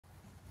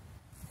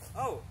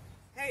Oh,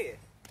 hey!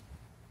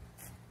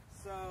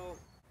 So,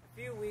 a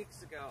few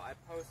weeks ago I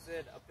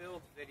posted a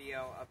build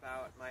video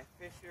about my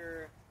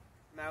Fisher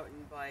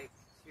mountain bike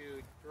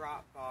to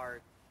Dropbar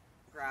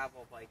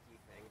gravel bikey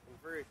thing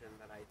conversion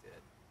that I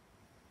did.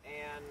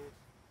 And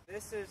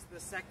this is the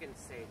second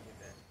stage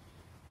of it.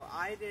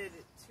 I did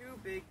two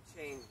big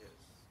changes.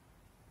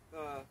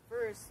 The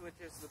first,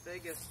 which is the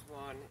biggest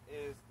one,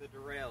 is the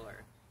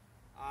derailleur.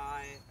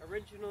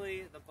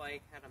 Originally the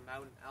bike had a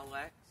Mountain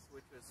LX,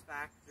 which was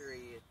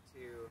factory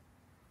to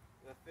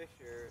the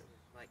Fisher,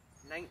 like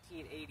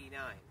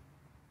 1989.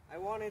 I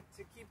wanted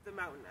to keep the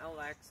Mountain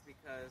LX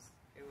because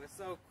it was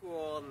so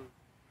cool and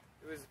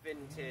it was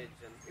vintage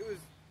and it was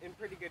in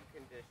pretty good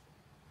condition.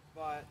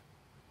 But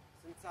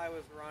since I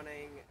was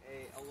running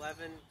a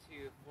 11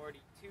 to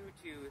 42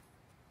 tooth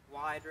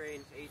wide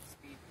range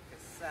 8-speed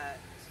cassette,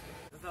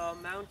 the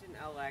Mountain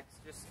LX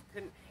just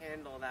couldn't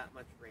handle that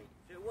much range.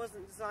 It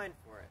wasn't designed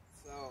for it,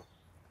 so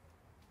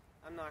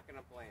I'm not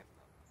gonna blame them.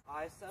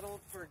 I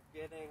settled for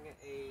getting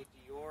a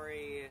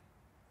Deore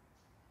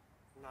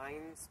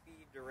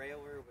 9-speed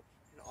derailleur, which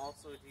can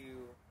also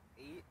do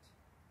 8.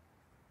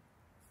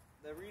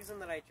 The reason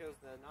that I chose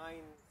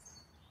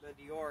the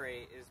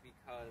Deore is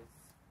because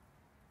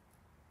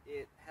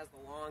it has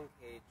the long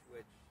cage,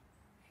 which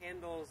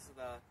handles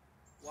the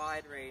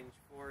wide range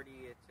 40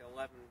 to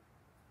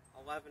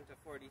 11 to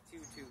 42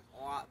 tooth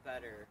a lot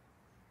better,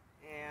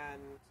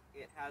 and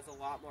it has a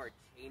lot more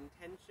chain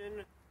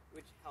tension,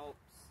 which helps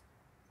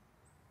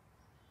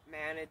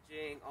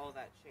managing all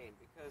that chain,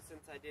 because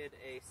since I did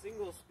a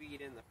single speed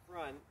in the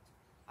front,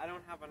 I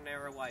don't have a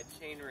narrow wide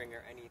chain ring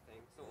or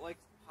anything, so it likes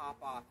to pop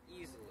off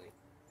easily.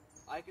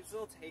 I can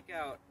still take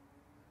out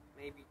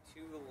maybe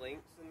 2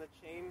 links in the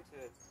chain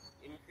to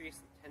increase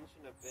the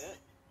tension a bit,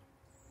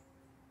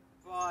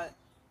 but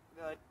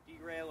the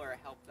derailleur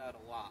helped out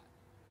a lot.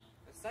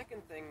 The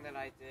second thing that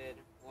I did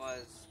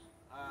was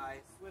I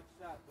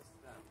switched out the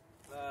stem.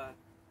 The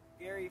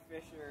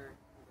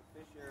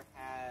Fisher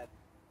had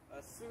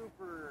a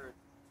super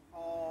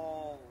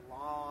tall,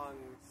 long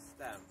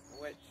stem,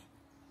 which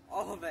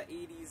all the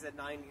 80s and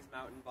 90s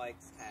mountain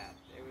bikes had.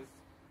 It was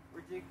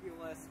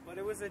ridiculous, but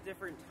it was a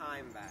different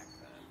time back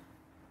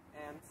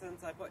then. And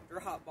since I put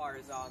drop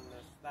bars on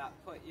this, that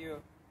put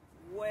you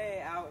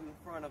way out in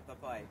front of the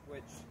bike,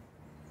 which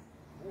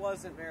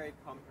wasn't very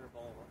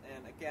comfortable,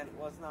 and again, it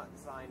was not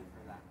designed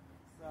for that.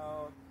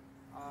 So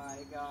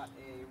I got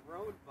a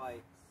road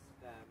bike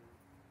stem.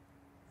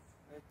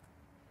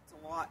 It's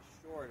a lot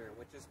shorter,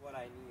 which is what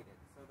I needed,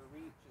 so the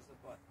reach is a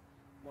bit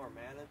more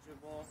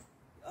manageable.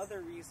 The other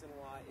reason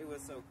why it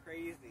was so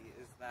crazy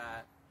is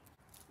that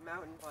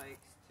mountain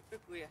bikes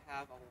typically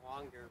have a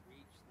longer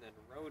reach than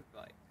road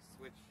bikes,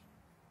 which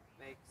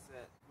makes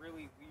it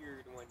really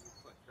weird when you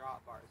put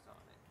drop bars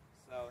on it.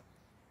 So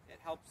it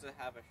helps to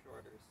have a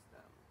shorter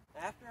stem.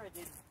 After I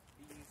did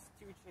these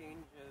two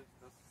changes,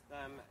 the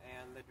stem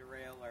and the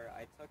derailleur,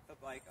 I took the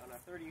bike on a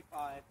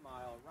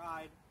 35-mile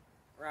ride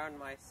around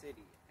my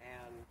city,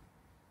 and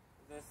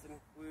this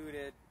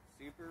included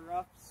super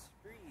rough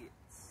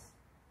streets,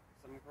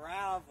 some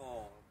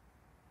gravel,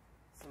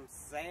 some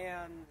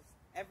sand,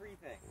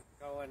 everything,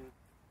 going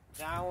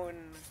down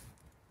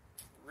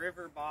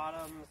river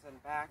bottoms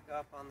and back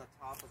up on the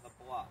top of the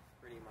bluff,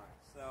 pretty much.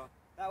 So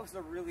that was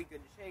a really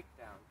good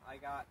shakedown. I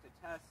got to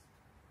test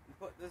and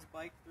put this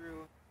bike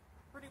through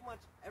pretty much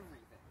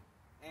everything,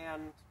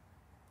 and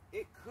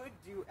it could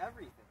do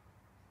everything.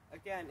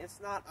 Again, it's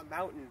not a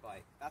mountain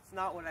bike. That's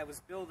not what I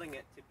was building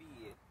it to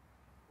be,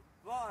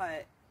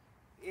 but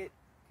it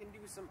can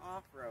do some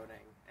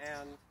off-roading,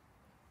 and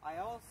I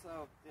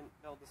also didn't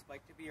build this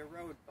bike to be a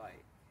road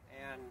bike,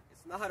 and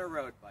it's not a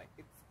road bike.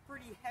 It's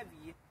pretty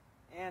heavy,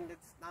 and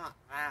it's not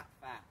that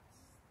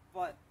fast,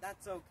 but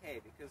that's okay,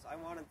 because I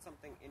wanted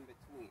something in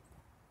between.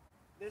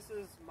 This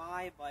is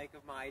my bike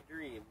of my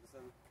dreams,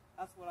 and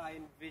that's what I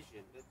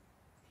envisioned.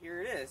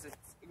 Here it is.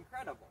 It's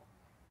incredible.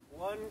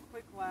 One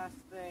quick last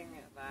thing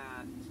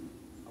that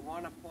I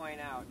want to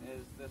point out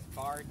is this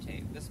bar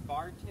tape. This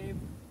bar tape,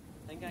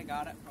 I think I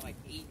got it for like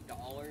 $8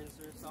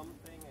 or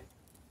something.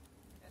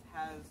 It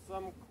has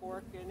some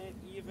cork in it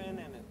even,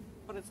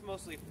 but it's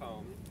mostly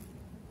foam.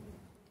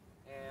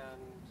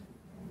 And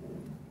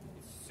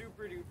it's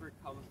super duper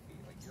comfy.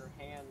 Like, your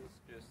hands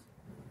just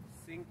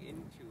sink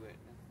into it.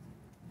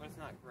 But it's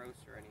not gross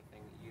or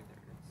anything either.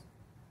 It's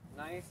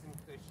nice and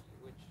cushy,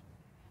 which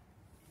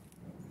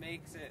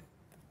makes it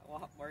a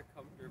lot more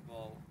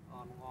comfortable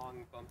on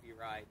long, bumpy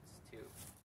rides, too.